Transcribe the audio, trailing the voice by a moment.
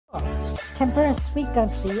Timber and Sweet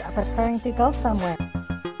Gunsy are preparing to go somewhere.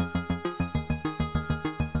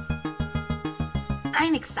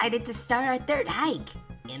 I'm excited to start our third hike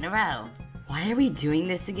in a row. Why are we doing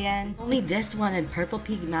this again? Only this one in Purple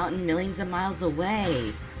Peak Mountain millions of miles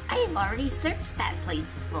away. I've already searched that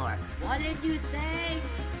place before. What did you say?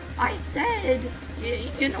 I said,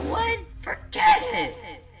 you know what? Forget it!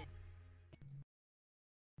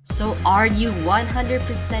 So are you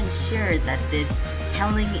 100% sure that this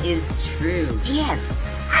telling is true? Yes,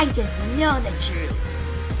 I just know the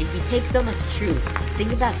truth. If you take so much truth,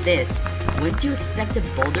 think about this. Wouldn't you expect a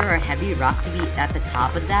boulder or heavy rock to be at the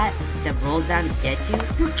top of that rolls down to get you?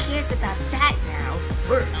 Who cares about that now?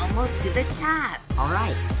 We're almost to the top.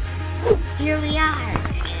 Alright. Here we are.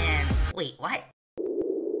 And wait, what?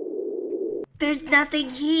 There's nothing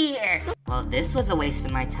here. Well, this was a waste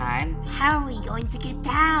of my time. How are we going to get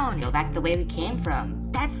down? Go back the way we came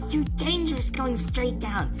from. That's too dangerous going straight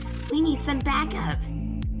down. We need some backup.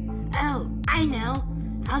 Oh, I know.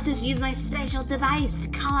 I'll just use my special device to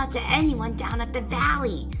call out to anyone down at the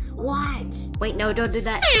valley. Watch. Wait, no, don't do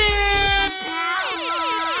that.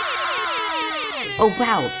 Oh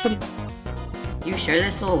wow, You sure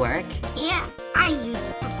this will work? Yeah, I used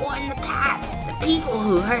it before in the past. The people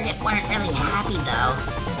who heard it weren't really happy though.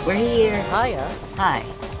 We're here. Hiya. Hi.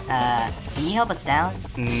 Can you help us down?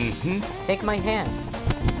 Take my hand.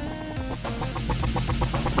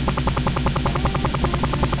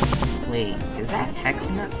 Wait, is that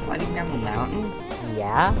Hexnut sliding down the mountain?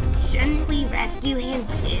 Yeah? Shouldn't we rescue him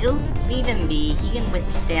too? Leave him be, he can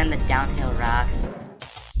withstand the downhill rocks.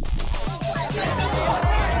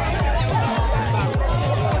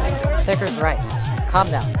 Sticker's right. Calm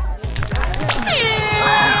down, guys.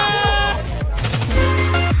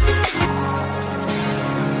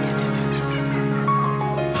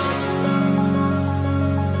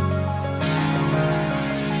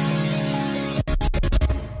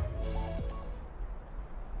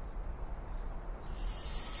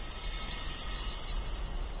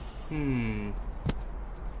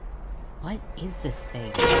 What is this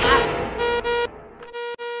thing?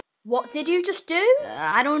 What did you just do?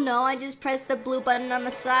 I don't know, I just pressed the blue button on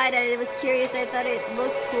the side. I was curious, I thought it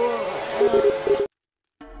looked cool.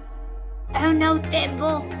 Oh no,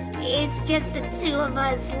 Thimble. It's just the two of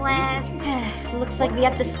us left. Looks like we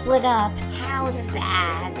have to split up. How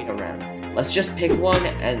sad. Around. Let's just pick one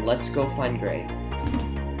and let's go find Gray.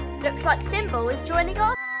 Looks like Thimble is joining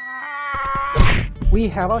us. We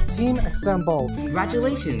have a team assembled.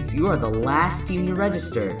 Congratulations, you are the last team to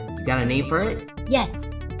register. You got a name for it? Yes,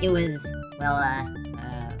 it was, well,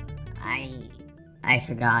 I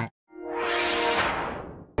forgot.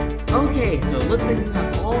 Okay, so it looks like we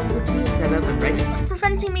have all four teams set up and ready. What's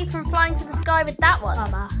preventing me from flying to the sky with that one,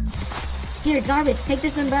 Mama? Here, Garbage, take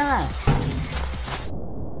this umbrella.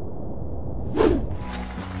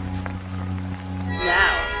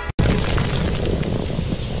 Now!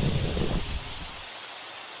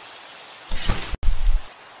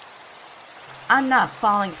 I'm not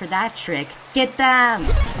falling for that trick. Get them!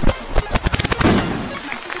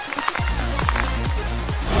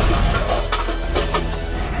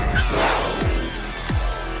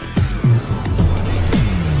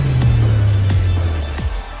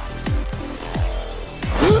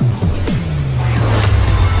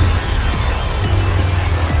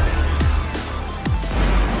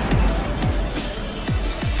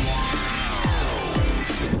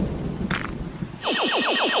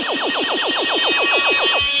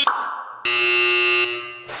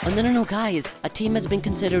 Oh, no, guys. A team has been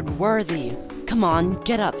considered worthy. Come on,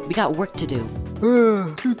 get up. We got work to do.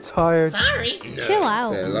 Too tired. Sorry. No, Chill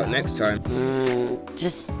out. better luck next time.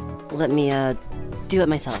 Just let me, do it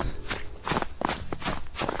myself.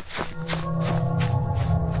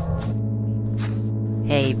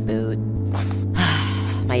 Hey, Boot.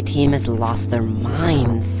 My team has lost their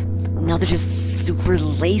minds. Now they're just super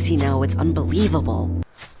lazy now. It's unbelievable.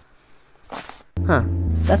 Huh.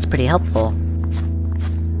 That's pretty helpful.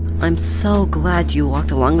 I'm so glad you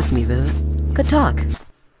walked along with me, Boot. Good talk.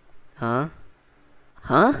 Huh?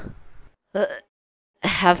 Huh?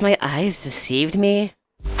 Have my eyes deceived me?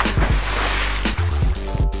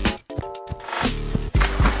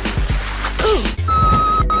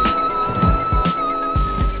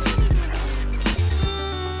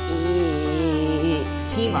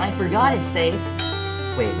 Team I forgot is safe.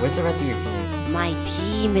 Wait, where's the rest of your team? My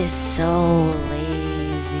team is so lazy.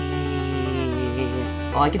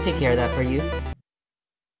 Oh, I can take care of that for you.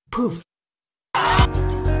 Poof.